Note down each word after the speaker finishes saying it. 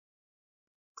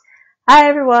Hi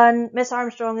everyone, Miss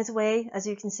Armstrong is away, as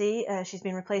you can see. She's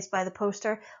been replaced by the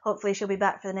poster. Hopefully she'll be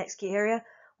back for the next key area.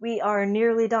 We are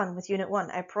nearly done with Unit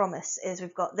 1, I promise.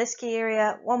 We've got this key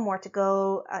area, one more to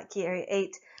go at key area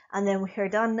 8, and then we're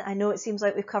done. I know it seems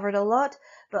like we've covered a lot,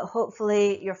 but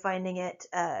hopefully you're finding it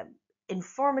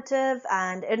informative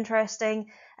and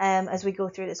interesting as we go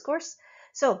through this course.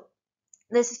 So,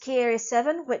 this is key area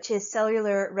 7, which is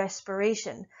cellular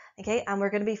respiration. Okay, and we're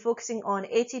going to be focusing on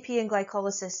ATP and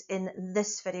glycolysis in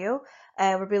this video.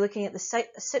 We'll be looking at the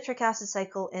citric acid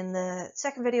cycle in the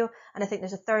second video, and I think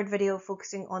there's a third video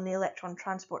focusing on the electron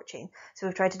transport chain. So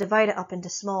we've tried to divide it up into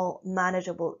small,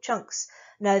 manageable chunks.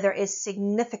 Now, there is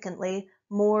significantly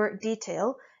more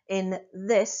detail in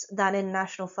this than in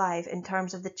National 5 in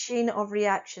terms of the chain of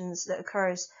reactions that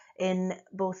occurs in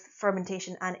both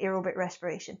fermentation and aerobic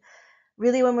respiration.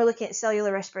 Really, when we're looking at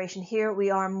cellular respiration here, we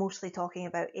are mostly talking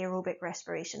about aerobic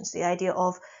respirations, the idea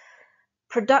of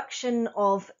production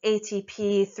of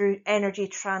ATP through energy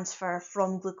transfer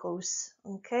from glucose.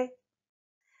 Okay.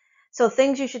 So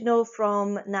things you should know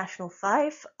from National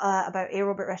 5 about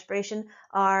aerobic respiration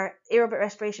are aerobic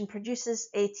respiration produces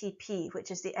ATP, which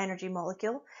is the energy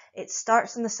molecule. It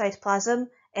starts in the cytoplasm,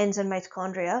 ends in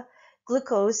mitochondria.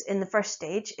 Glucose in the first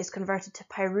stage is converted to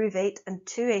pyruvate and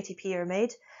 2 ATP are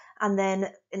made. And then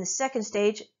in the second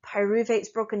stage, pyruvate is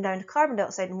broken down to carbon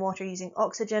dioxide and water using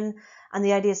oxygen. And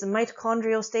the idea is the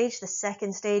mitochondrial stage, the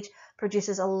second stage,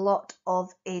 produces a lot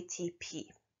of ATP.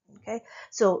 Okay,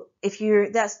 so if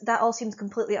that all seems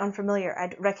completely unfamiliar,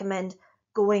 I'd recommend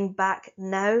going back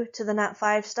now to the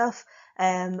Nat5 stuff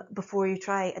before you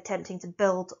try attempting to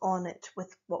build on it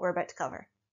with what we're about to cover.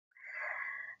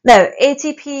 Now,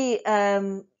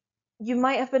 ATP, you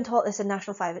might have been taught this in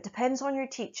National 5. It depends on your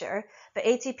teacher, but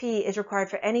ATP is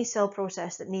required for any cell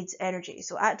process that needs energy.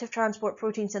 So active transport,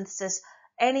 protein synthesis,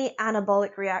 any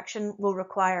anabolic reaction will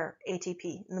require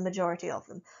ATP in the majority of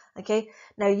them. Okay,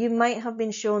 now you might have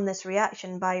been shown this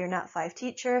reaction by your Nat5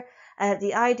 teacher.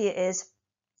 The idea is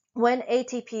when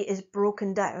ATP is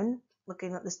broken down,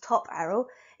 looking at this top arrow,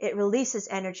 it releases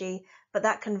energy, but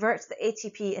that converts the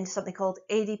ATP into something called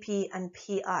ADP and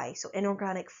PI. So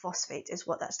inorganic phosphate is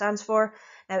what that stands for.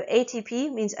 Now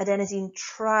ATP means adenosine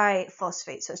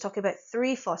triphosphate. So it's talking about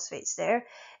 3 phosphates there.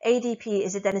 ADP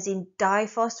is adenosine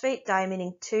diphosphate, di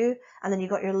meaning 2, and then you've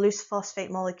got your loose phosphate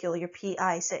molecule, your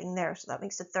PI sitting there. So that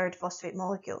makes the 3rd phosphate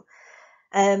molecule.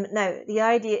 Now the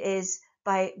idea is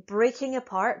by breaking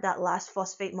apart that last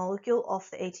phosphate molecule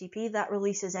off the ATP, that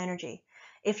releases energy.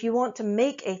 If you want to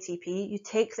make ATP, you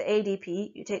take the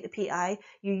ADP, you take the PI,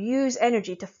 you use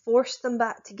energy to force them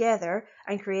back together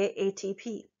and create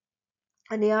ATP.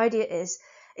 And the idea is,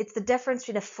 it's the difference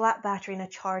between a flat battery and a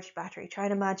charged battery. Try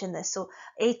and imagine this. So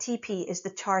ATP is the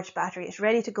charged battery. It's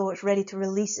ready to go. It's ready to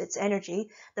release its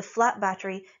energy. The flat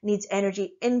battery needs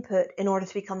energy input in order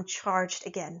to become charged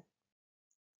again.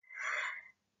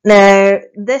 Now,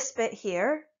 this bit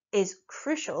here is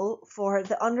crucial for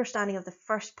the understanding of the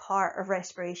first part of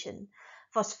respiration.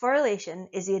 Phosphorylation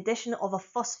is the addition of a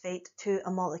phosphate to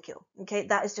a molecule. Okay,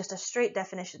 that is just a straight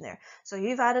definition there. So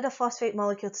you've added a phosphate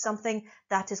molecule to something,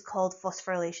 that is called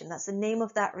phosphorylation. That's the name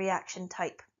of that reaction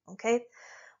type. Okay,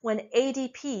 when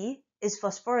ADP is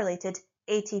phosphorylated,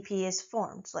 ATP is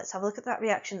formed. So let's have a look at that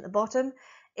reaction at the bottom.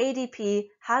 ADP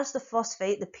has the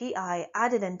phosphate, the PI,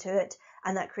 added into it,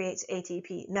 and that creates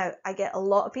ATP. Now, I get a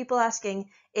lot of people asking,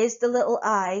 is the little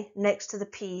I next to the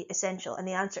P essential? And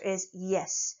the answer is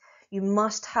yes. You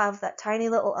must have that tiny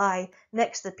little I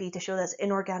next to the P to show that's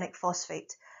inorganic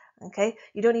phosphate. Okay,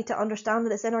 you don't need to understand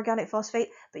that it's inorganic phosphate,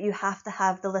 but you have to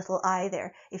have the little I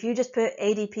there. If you just put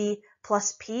ADP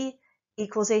plus P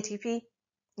equals ATP,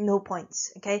 no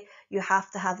points. Okay, you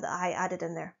have to have the I added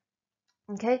in there.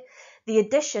 Okay, the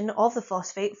addition of the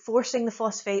phosphate, forcing the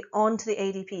phosphate onto the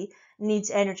ADP, needs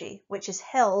energy, which is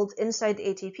held inside the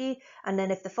ATP, and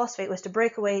then if the phosphate was to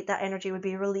break away, that energy would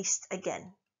be released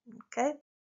again. Okay.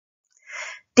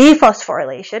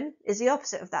 Dephosphorylation is the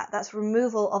opposite of that. That's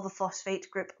removal of a phosphate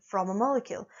group from a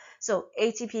molecule. So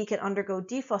ATP can undergo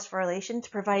dephosphorylation to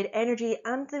provide energy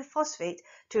and the phosphate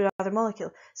to another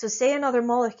molecule. So say another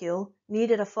molecule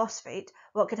needed a phosphate,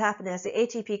 what could happen is the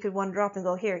ATP could one drop and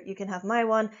go, here, you can have my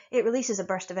one. It releases a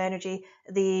burst of energy.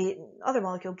 The other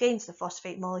molecule gains the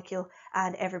phosphate molecule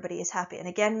and everybody is happy. And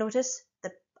again, notice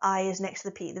the I is next to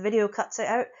the P. The video cuts it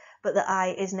out, but the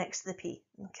I is next to the P.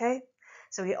 Okay.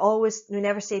 So we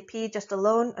never say P just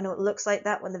alone. I know it looks like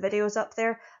that when the video is up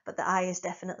there, but the I is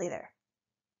definitely there.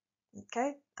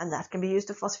 Okay, and that can be used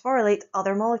to phosphorylate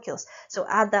other molecules. So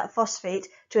add that phosphate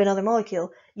to another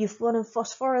molecule. You've gone and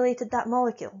phosphorylated that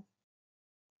molecule.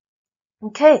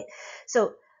 Okay,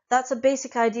 so that's a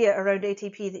basic idea around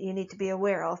ATP that you need to be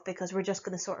aware of, because we're just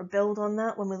going to sort of build on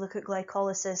that when we look at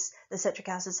glycolysis, the citric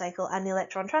acid cycle, and the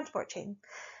electron transport chain.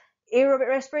 Aerobic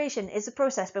respiration is the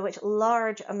process by which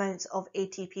large amounts of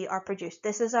ATP are produced.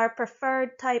 This is our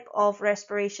preferred type of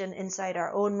respiration inside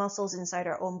our own muscles, inside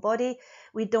our own body.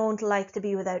 We don't like to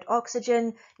be without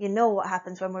oxygen. You know what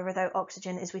happens when we're without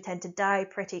oxygen is we tend to die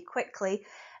pretty quickly.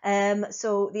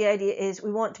 So the idea is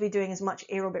we want to be doing as much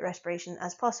aerobic respiration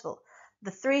as possible. The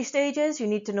 3 stages, you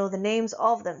need to know the names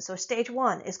of them. So stage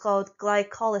 1 is called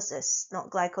glycolysis,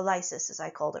 not glycolysis as I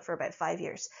called it for about 5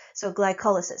 years. So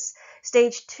glycolysis.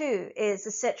 Stage 2 is the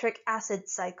citric acid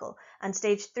cycle, and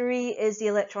stage 3 is the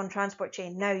electron transport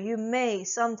chain. Now you may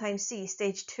sometimes see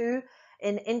stage 2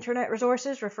 in internet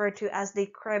resources referred to as the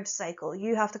Krebs cycle.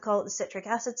 You have to call it the citric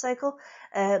acid cycle,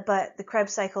 but the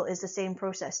Krebs cycle is the same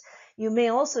process. You may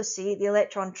also see the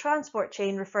electron transport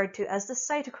chain referred to as the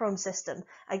cytochrome system.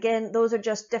 Again, those are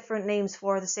just different names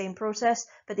for the same process,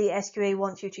 but the SQA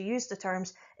wants you to use the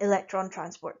terms electron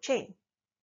transport chain.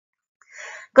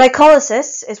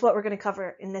 Glycolysis is what we're going to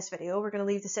cover in this video. We're going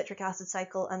to leave the citric acid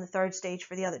cycle and the 3rd stage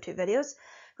for the other 2 videos.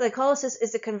 Glycolysis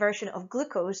is the conversion of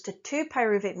glucose to 2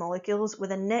 pyruvate molecules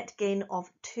with a net gain of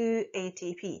 2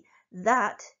 ATP.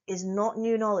 That is not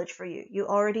new knowledge for you. You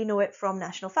already know it from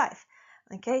National 5.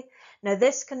 Okay, now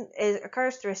this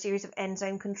occurs through a series of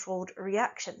enzyme-controlled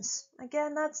reactions.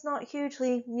 Again, that's not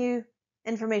hugely new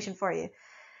information for you.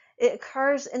 It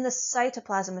occurs in the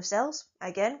cytoplasm of cells,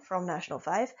 again from National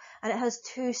 5, and it has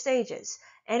 2 stages,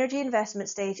 energy investment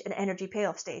stage and energy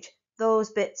payoff stage.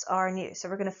 Those bits are new, so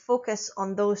we're going to focus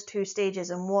on those 2 stages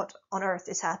and what on earth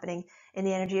is happening in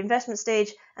the energy investment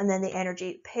stage and then the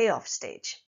energy payoff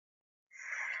stage.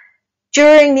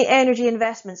 During the energy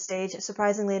investment stage,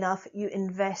 surprisingly enough, you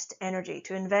invest energy.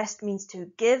 To invest means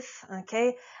to give,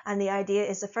 okay? And the idea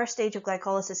is the first stage of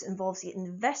glycolysis involves the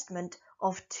investment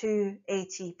of 2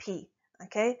 ATP,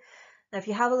 okay? Now, if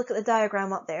you have a look at the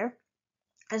diagram up there,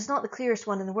 it's not the clearest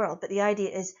one in the world, but the idea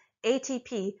is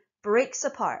ATP breaks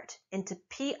apart into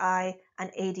PI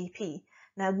and ADP.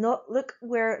 Now, look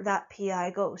where that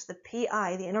PI goes. The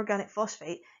PI, the inorganic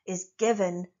phosphate, is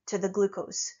given to the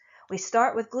glucose. We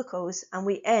start with glucose and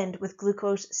we end with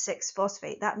glucose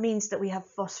 6-phosphate. That means that we have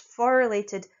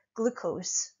phosphorylated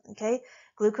glucose, okay?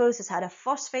 Glucose has had a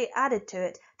phosphate added to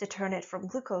it to turn it from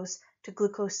glucose to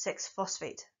glucose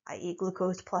 6-phosphate, i.e.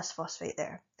 glucose plus phosphate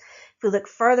there. If we look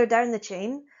further down the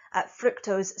chain at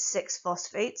fructose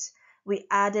 6-phosphate, we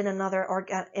add in another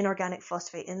inorganic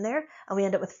phosphate in there and we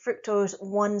end up with fructose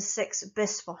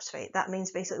 1,6-bisphosphate. That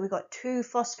means basically we've got 2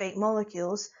 phosphate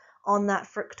molecules on that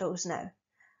fructose now.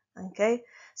 Okay,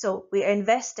 so we are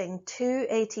investing 2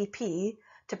 ATP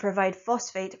to provide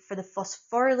phosphate for the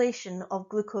phosphorylation of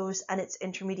glucose and its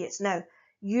intermediates. Now,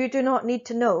 you do not need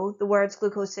to know the words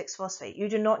glucose 6-phosphate. You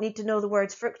do not need to know the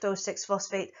words fructose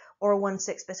 6-phosphate or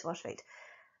 1,6-bisphosphate.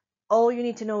 All you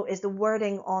need to know is the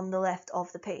wording on the left of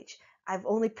the page. I've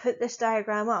only put this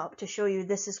diagram up to show you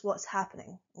this is what's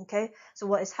happening, okay? So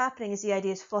what is happening is the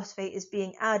idea is phosphate is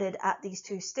being added at these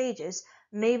 2 stages.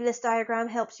 Maybe this diagram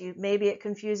helps you, maybe it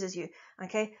confuses you,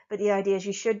 okay? But the idea is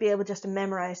you should be able just to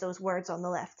memorize those words on the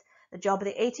left. The job of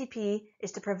the ATP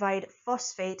is to provide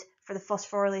phosphate for the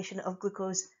phosphorylation of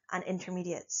glucose and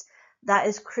intermediates. That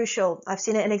is crucial. I've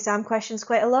seen it in exam questions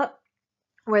quite a lot,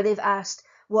 where they've asked,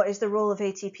 what is the role of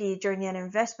ATP during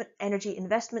the energy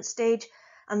investment stage?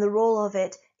 And the role of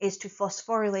it is to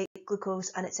phosphorylate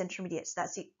glucose and its intermediates.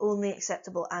 That's the only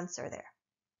acceptable answer there.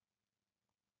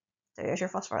 So here's your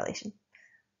phosphorylation.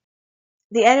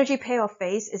 The energy payoff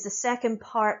phase is the second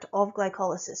part of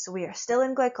glycolysis. So we are still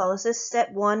in glycolysis.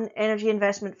 Step 1, energy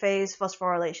investment phase,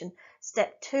 phosphorylation.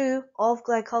 Step 2 of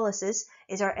glycolysis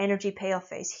is our energy payoff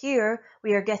phase. Here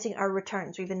we are getting our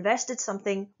returns. We've invested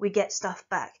something, we get stuff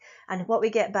back. And what we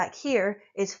get back here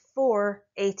is 4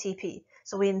 ATP.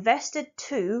 So we invested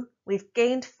 2, we've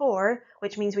gained 4,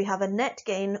 which means we have a net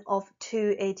gain of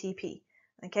 2 ATP.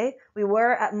 Okay, we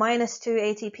were at minus 2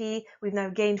 ATP, we've now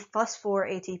gained plus 4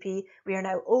 ATP, we are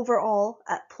now overall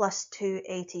at plus 2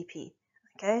 ATP.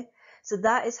 Okay, so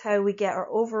that is how we get our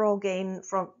overall gain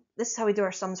from, this is how we do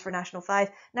our sums for National 5.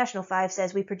 National 5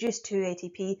 says we produce 2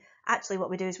 ATP, actually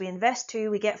what we do is we invest 2,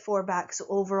 we get 4 back, so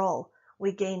overall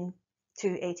we gain 2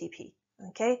 ATP.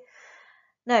 Okay,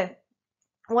 now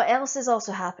what else is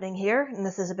also happening here, and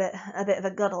this is a bit of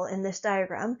a guddle in this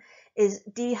diagram, is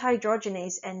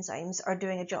dehydrogenase enzymes are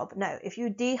doing a job. Now, if you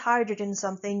dehydrogen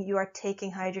something, you are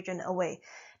taking hydrogen away.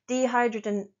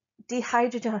 Dehydrogenase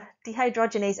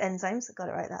enzymes, I got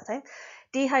it right that time,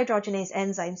 dehydrogenase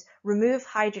enzymes remove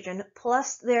hydrogen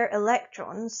plus their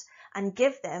electrons and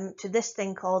give them to this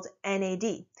thing called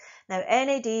NAD. Now,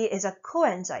 NAD is a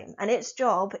coenzyme, and its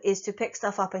job is to pick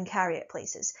stuff up and carry it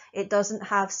places. It doesn't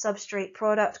have substrate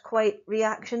product quite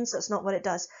reactions. That's not what it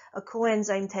does. A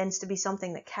coenzyme tends to be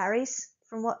something that carries,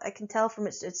 from what I can tell from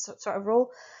its sort of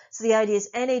role. So the idea is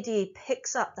NAD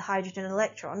picks up the hydrogen and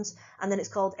electrons, and then it's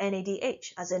called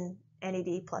NADH, as in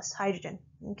NAD plus hydrogen.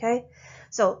 Okay,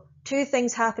 so two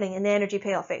things happening in the energy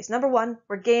payoff phase. Number one,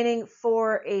 we're gaining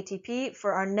 4 ATP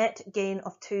for our net gain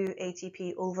of 2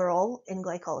 ATP overall in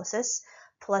glycolysis,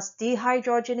 plus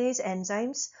dehydrogenase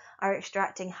enzymes are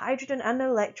extracting hydrogen and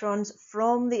electrons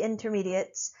from the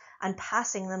intermediates and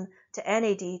passing them to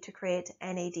NAD to create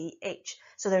NADH.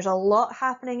 So there's a lot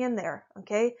happening in there,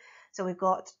 okay? So we've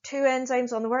got 2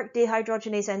 enzymes on the work,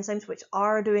 dehydrogenase enzymes, which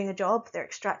are doing a job. They're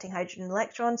extracting hydrogen and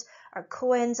electrons. Our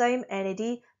coenzyme,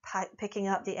 NAD, picking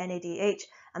up the NADH.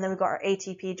 And then we've got our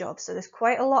ATP job. So there's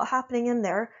quite a lot happening in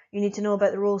there. You need to know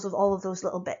about the roles of all of those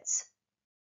little bits.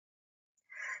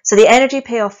 So the energy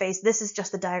payoff phase, this is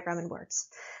just the diagram in words.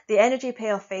 The energy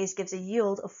payoff phase gives a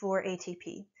yield of 4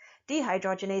 ATP.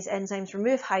 Dehydrogenase enzymes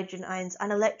remove hydrogen ions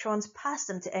and electrons, pass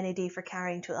them to NAD for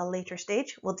carrying to a later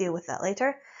stage. We'll deal with that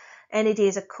later. NAD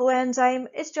is a coenzyme.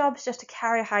 Its job is just to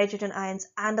carry hydrogen ions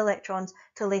and electrons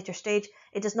to a later stage.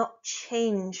 It does not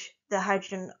change the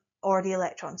hydrogen or the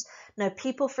electrons. Now,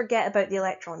 people forget about the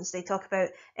electrons. They talk about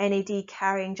NAD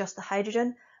carrying just the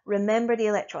hydrogen. Remember the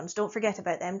electrons. Don't forget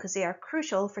about them because they are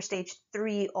crucial for stage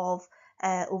 3 of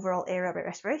overall aerobic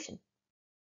respiration.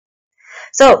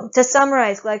 So, to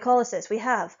summarize glycolysis, we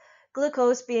have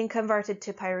glucose being converted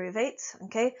to pyruvate,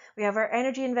 okay? We have our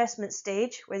energy investment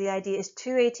stage where the idea is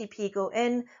 2 ATP go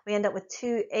in, we end up with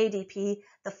 2 ADP.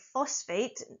 The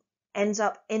phosphate ends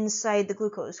up inside the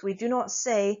glucose. We do not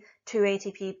say 2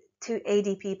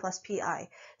 ADP plus PI.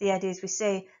 The idea is we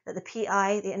say that the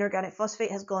PI, the inorganic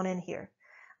phosphate, has gone in here.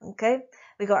 Okay,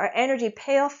 we got our energy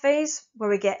payoff phase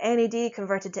where we get NAD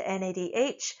converted to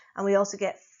NADH, and we also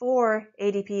get 4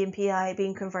 ADP and PI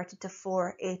being converted to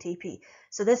 4 ATP.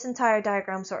 So this entire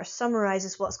diagram sort of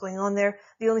summarizes what's going on there.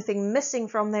 The only thing missing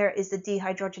from there is the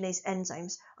dehydrogenase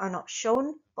enzymes are not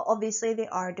shown, but obviously they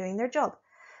are doing their job.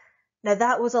 Now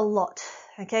that was a lot,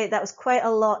 okay? That was quite a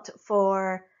lot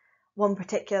for one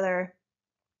particular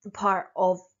part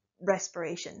of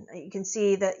respiration. You can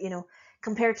see that, you know,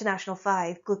 compared to National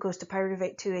 5, glucose to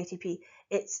pyruvate 2 ATP,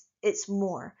 it's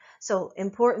more. So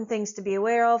important things to be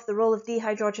aware of: the role of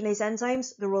dehydrogenase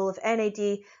enzymes, the role of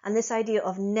NAD, and this idea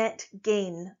of net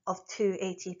gain of 2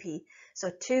 ATP.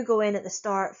 So 2 go in at the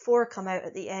start, 4 come out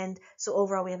at the end, so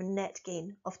overall we have a net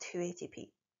gain of 2 ATP.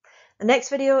 The next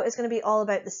video is going to be all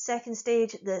about the second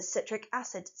stage, the citric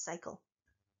acid cycle.